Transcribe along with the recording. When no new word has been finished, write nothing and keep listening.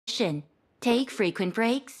Caution. Take frequent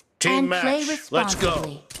breaks Team and play match. Let's go.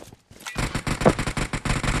 responsibly.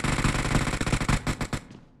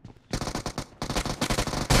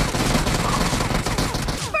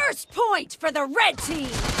 First point for the red team!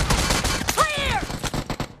 Clear!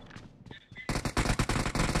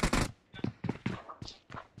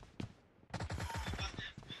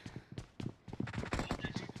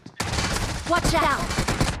 Watch out!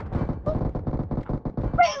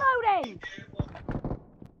 Reloading!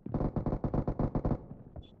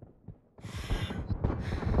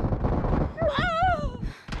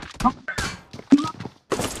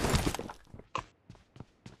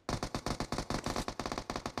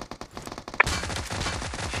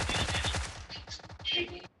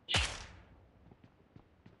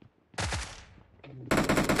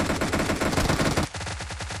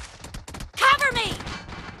 Cover me!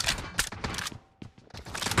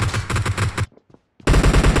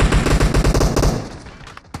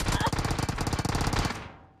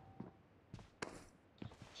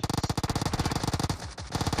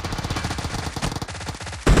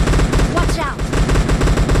 Watch out!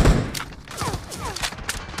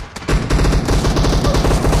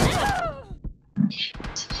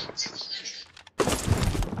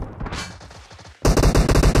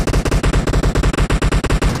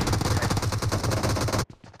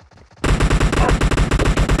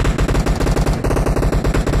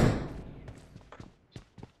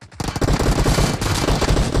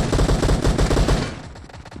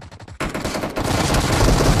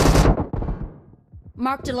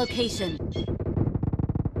 Marked a location.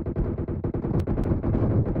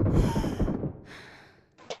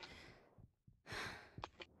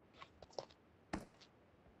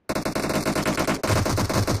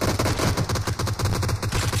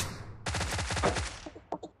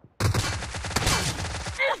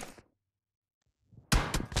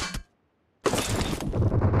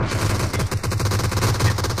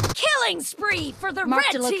 Killing spree for the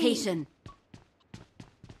Marked a red team! location.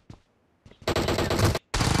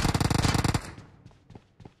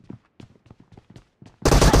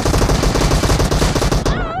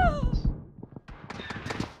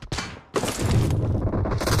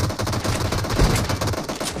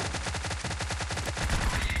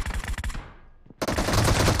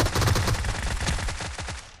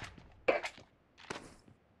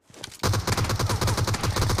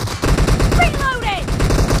 Reloading!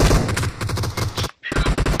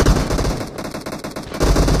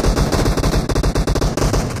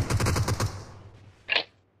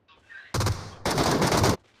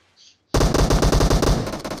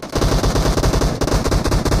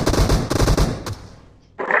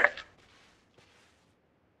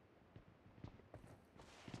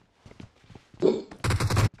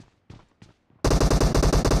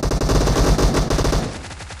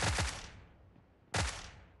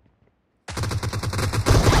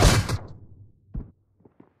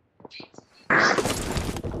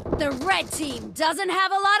 The red team doesn't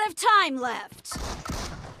have a lot of time left.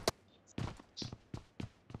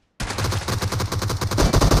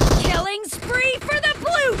 Killing spree for the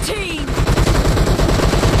blue team!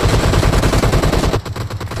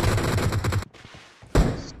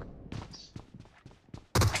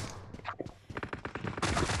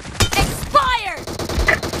 Expired!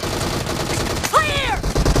 Clear!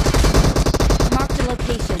 Marked a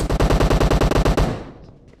location.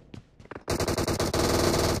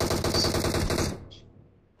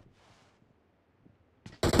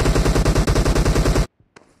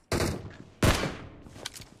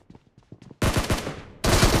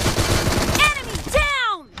 Enemy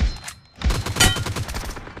down!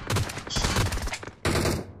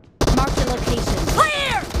 Marked a location.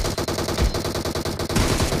 Clear!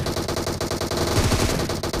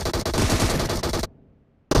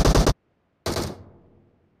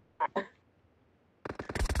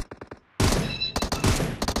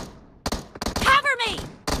 Cover me!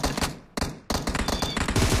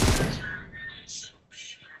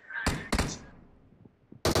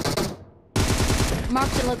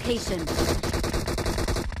 Marked a location.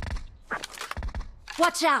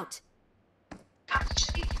 Watch out!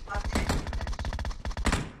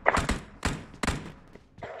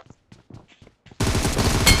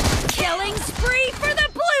 Killing spree for the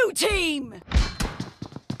blue team!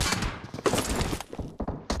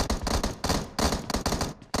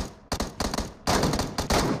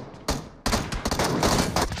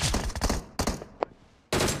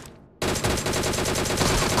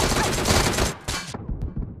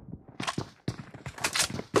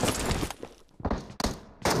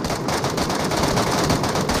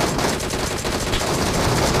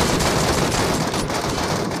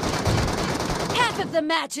 The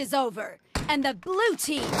match is over, And the blue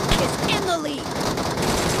team is in the lead.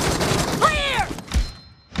 Clear!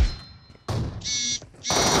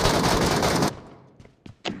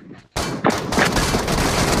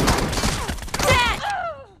 Dead!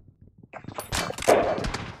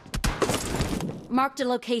 Marked a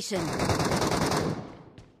location.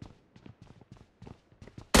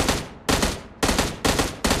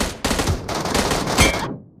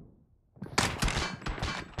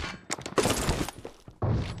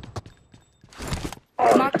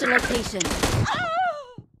 Marked a location.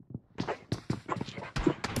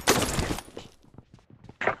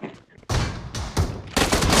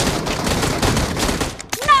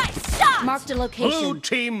 Nice shot! Marked a location. Blue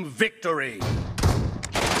team victory!